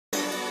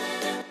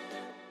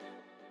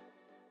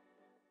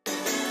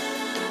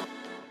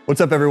What's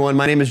up, everyone?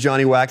 My name is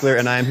Johnny Wackler,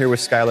 and I am here with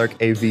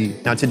Skylark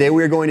AV. Now, today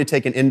we are going to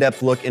take an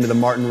in-depth look into the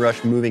Martin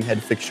Rush Moving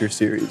Head Fixture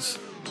Series.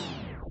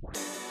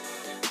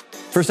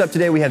 First up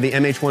today, we have the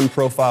MH1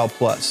 Profile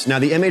Plus. Now,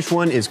 the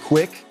MH1 is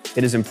quick,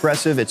 it is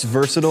impressive, it's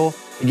versatile,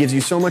 it gives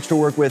you so much to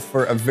work with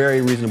for a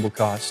very reasonable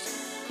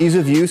cost. Ease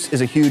of use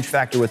is a huge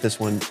factor with this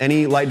one.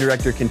 Any light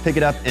director can pick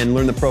it up and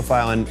learn the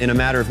profile, and in a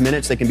matter of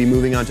minutes, they can be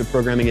moving on to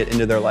programming it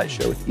into their light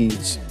show with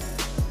ease.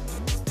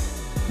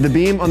 The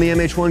beam on the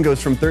MH1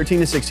 goes from 13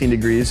 to 16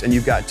 degrees, and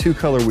you've got two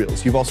color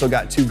wheels. You've also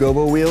got two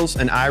gobo wheels,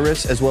 an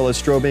iris, as well as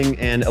strobing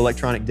and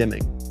electronic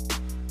dimming.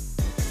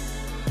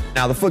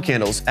 Now the foot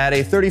candles. At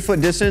a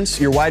 30-foot distance,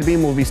 your wide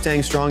beam will be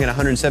staying strong at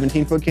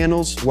 117-foot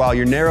candles, while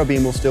your narrow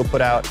beam will still put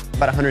out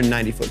about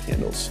 190-foot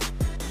candles.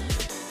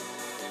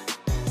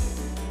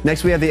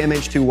 Next, we have the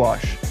MH2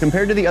 Wash.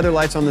 Compared to the other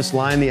lights on this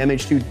line, the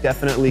MH2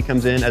 definitely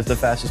comes in as the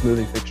fastest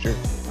moving fixture.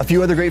 A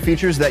few other great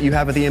features that you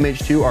have with the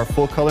MH2 are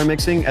full color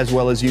mixing, as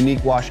well as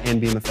unique wash and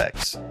beam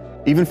effects.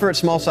 Even for its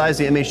small size,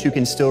 the MH2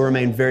 can still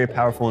remain very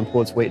powerful and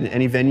pull its weight in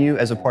any venue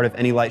as a part of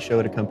any light show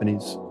it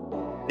accompanies.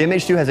 The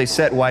MH2 has a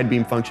set wide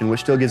beam function, which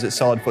still gives it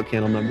solid foot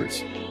candle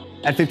numbers.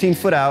 At 15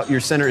 foot out,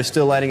 your center is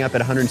still lighting up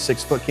at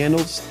 106 foot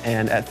candles,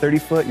 and at 30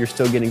 foot, you're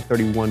still getting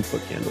 31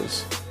 foot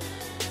candles.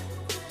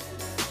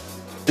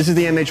 This is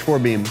the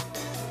MH4 beam.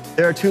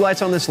 There are two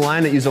lights on this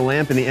line that use a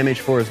lamp, and the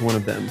MH4 is one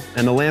of them.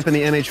 And the lamp in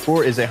the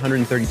MH4 is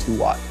 132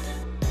 watt.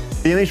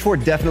 The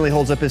MH4 definitely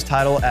holds up its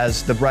title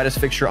as the brightest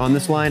fixture on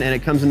this line, and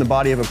it comes in the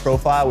body of a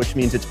profile, which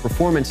means its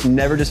performance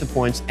never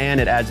disappoints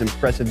and it adds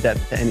impressive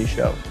depth to any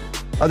show.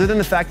 Other than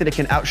the fact that it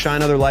can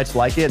outshine other lights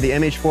like it, the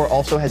MH4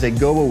 also has a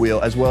gobo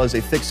wheel as well as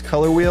a fixed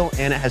color wheel,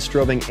 and it has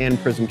strobing and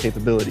prism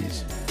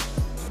capabilities.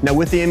 Now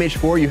with the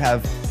MH4, you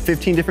have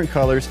 15 different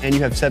colors and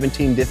you have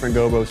 17 different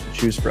gobos to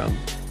choose from.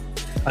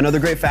 Another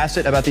great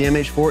facet about the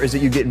MH4 is that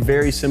you get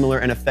very similar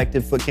and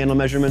effective foot candle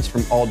measurements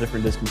from all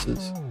different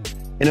distances.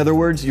 In other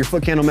words, your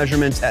foot candle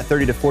measurements at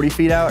 30 to 40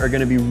 feet out are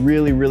going to be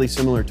really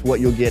similar to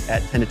what you'll get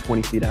at 10 to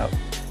 20 feet out.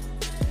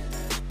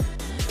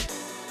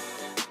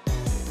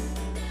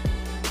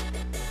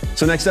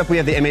 So next up, we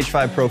have the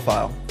MH5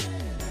 Profile.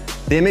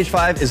 The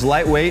MH5 is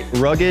lightweight,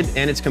 rugged,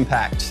 and it's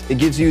compact. It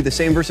gives you the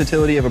same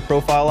versatility of a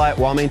profile light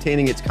while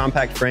maintaining its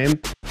compact frame,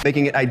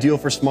 making it ideal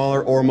for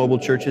smaller or mobile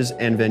churches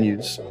and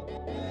venues.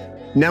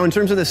 Now, in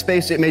terms of the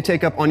space it may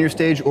take up on your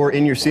stage or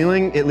in your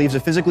ceiling, it leaves a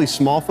physically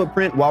small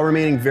footprint while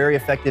remaining very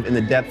effective in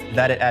the depth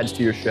that it adds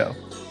to your show.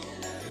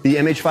 The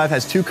MH5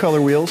 has two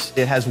color wheels,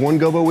 it has one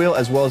gobo wheel,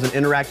 as well as an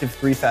interactive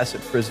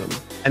 3-facet prism.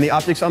 And the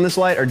optics on this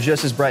light are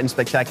just as bright and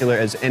spectacular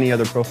as any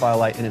other profile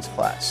light in its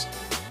class.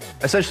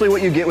 Essentially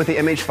what you get with the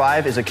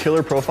MH5 is a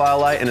killer profile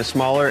light in a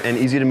smaller and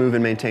easy to move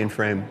and maintain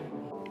frame.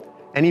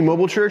 Any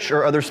mobile church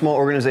or other small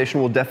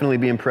organization will definitely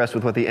be impressed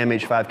with what the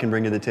MH5 can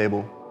bring to the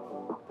table.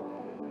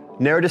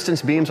 Narrow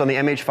distance beams on the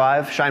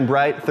MH5 shine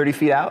bright 30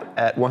 feet out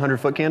at 100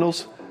 foot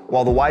candles,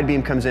 while the wide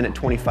beam comes in at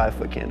 25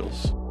 foot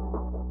candles.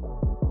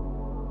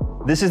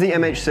 This is the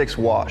MH6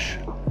 Wash.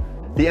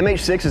 The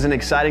MH6 is an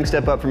exciting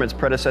step up from its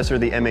predecessor,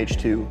 the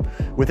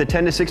MH2. With a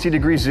 10 to 60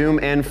 degree zoom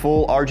and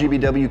full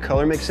RGBW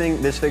color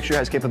mixing, this fixture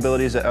has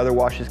capabilities that other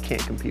washes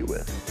can't compete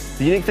with.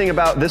 The unique thing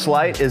about this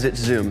light is its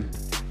zoom.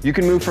 You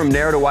can move from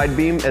narrow to wide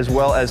beam, as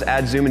well as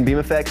add zoom and beam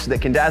effects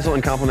that can dazzle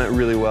and complement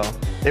really well.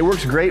 It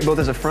works great both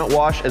as a front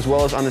wash as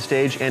well as on the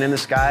stage and in the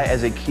sky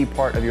as a key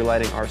part of your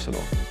lighting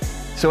arsenal.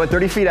 So at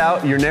 30 feet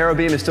out, your narrow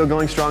beam is still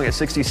going strong at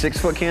 66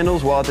 foot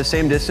candles, while at the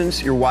same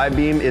distance, your wide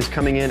beam is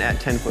coming in at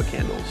 10 foot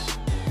candles.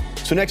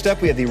 So next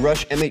up, we have the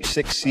Rush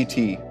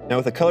MH6 CT. Now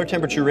with a color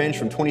temperature range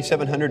from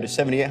 2700 to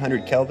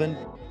 7800 Kelvin,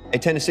 a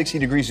 10 to 60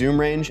 degree zoom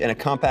range, and a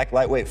compact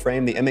lightweight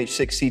frame, the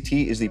MH6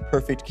 CT is the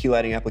perfect key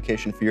lighting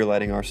application for your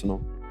lighting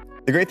arsenal.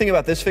 The great thing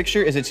about this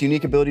fixture is its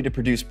unique ability to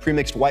produce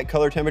pre-mixed white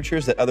color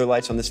temperatures that other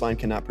lights on this line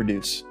cannot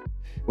produce.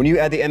 When you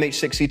add the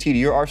MH6 CT to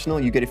your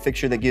arsenal, you get a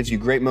fixture that gives you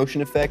great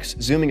motion effects,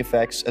 zooming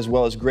effects, as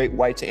well as great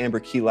white to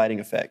amber key lighting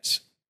effects.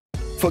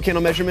 Foot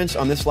candle measurements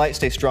on this light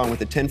stay strong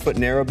with a 10-foot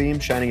narrow beam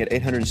shining at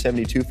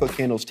 872 foot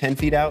candles 10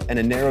 feet out, and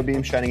a narrow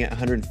beam shining at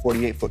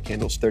 148 foot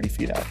candles 30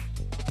 feet out.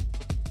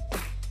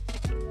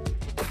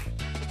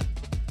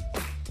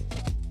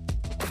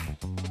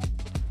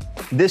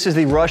 This is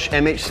the Rush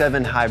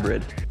MH7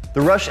 Hybrid. The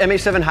Rush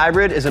MH7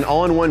 Hybrid is an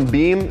all-in-one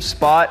beam,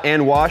 spot,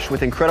 and wash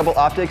with incredible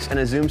optics and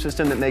a zoom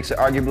system that makes it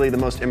arguably the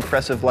most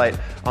impressive light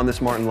on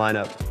this Martin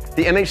lineup.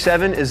 The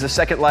MH7 is the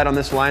second light on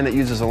this line that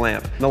uses a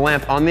lamp. The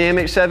lamp on the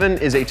MH7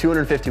 is a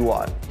 250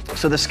 watt.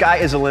 So the sky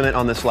is the limit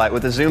on this light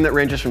with a zoom that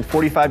ranges from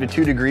 45 to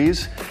 2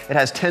 degrees. It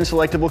has 10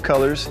 selectable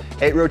colors,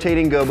 8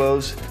 rotating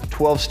gobos,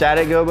 12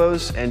 static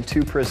gobos, and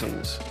 2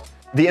 prisms.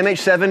 The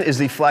MH7 is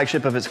the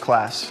flagship of its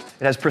class.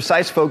 It has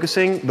precise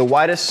focusing, the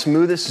widest,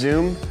 smoothest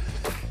zoom.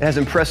 It has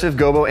impressive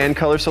gobo and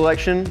color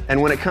selection, and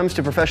when it comes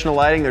to professional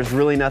lighting, there's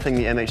really nothing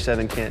the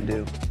MH7 can't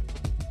do.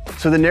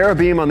 So the narrow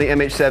beam on the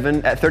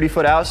MH7 at 30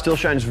 foot out still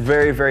shines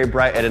very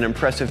bright at an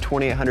impressive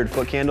 2800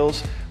 foot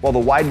candles, while the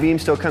wide beam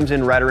still comes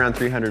in right around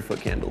 300 foot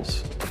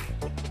candles.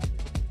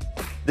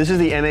 This is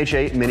the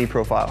MH8 Mini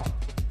Profile.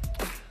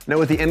 Now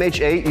with the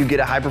MH8, you get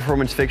a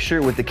high-performance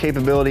fixture with the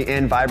capability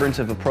and vibrance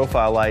of a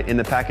profile light in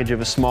the package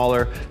of a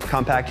smaller,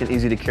 compact, and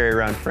easy-to-carry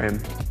around frame.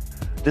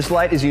 This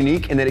light is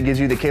unique in that it gives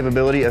you the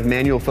capability of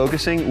manual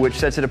focusing, which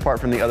sets it apart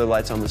from the other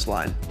lights on this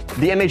line.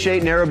 The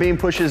MH8 narrow beam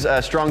pushes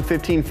strong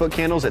 15-foot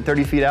candles at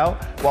 30 feet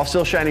out, while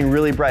still shining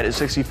really bright at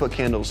 60-foot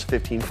candles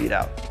 15 feet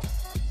out.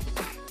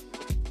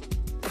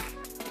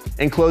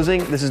 In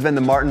closing, this has been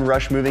the Martin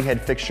Rush Moving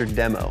Head Fixture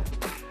demo.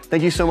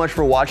 Thank you so much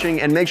for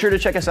watching, and make sure to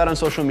check us out on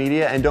social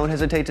media, and don't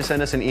hesitate to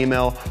send us an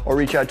email or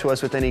reach out to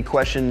us with any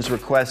questions,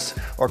 requests,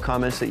 or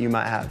comments that you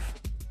might have.